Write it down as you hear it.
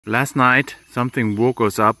Last night something woke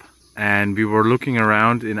us up and we were looking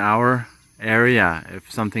around in our area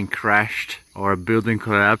if something crashed or a building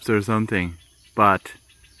collapsed or something, but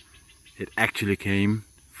it actually came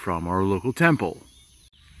from our local temple.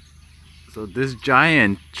 So this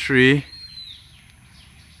giant tree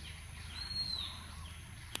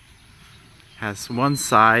has one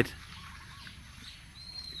side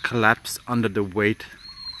collapsed under the weight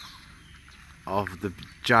of the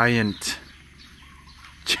giant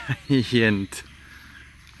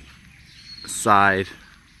side.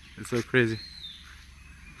 It's so crazy.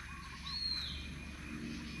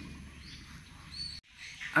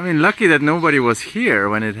 I mean, lucky that nobody was here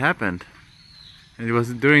when it happened. It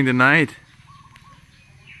was during the night.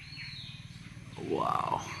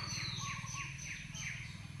 Wow.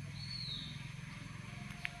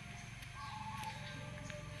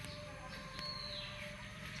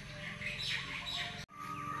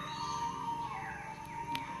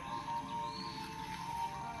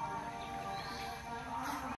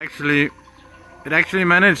 It actually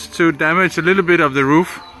managed to damage a little bit of the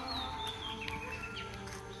roof.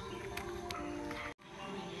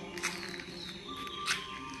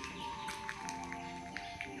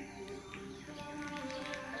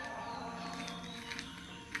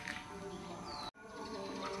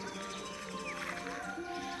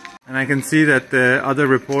 And I can see that the other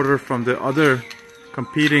reporter from the other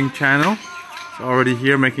competing channel is already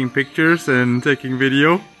here making pictures and taking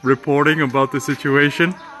video, reporting about the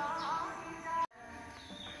situation.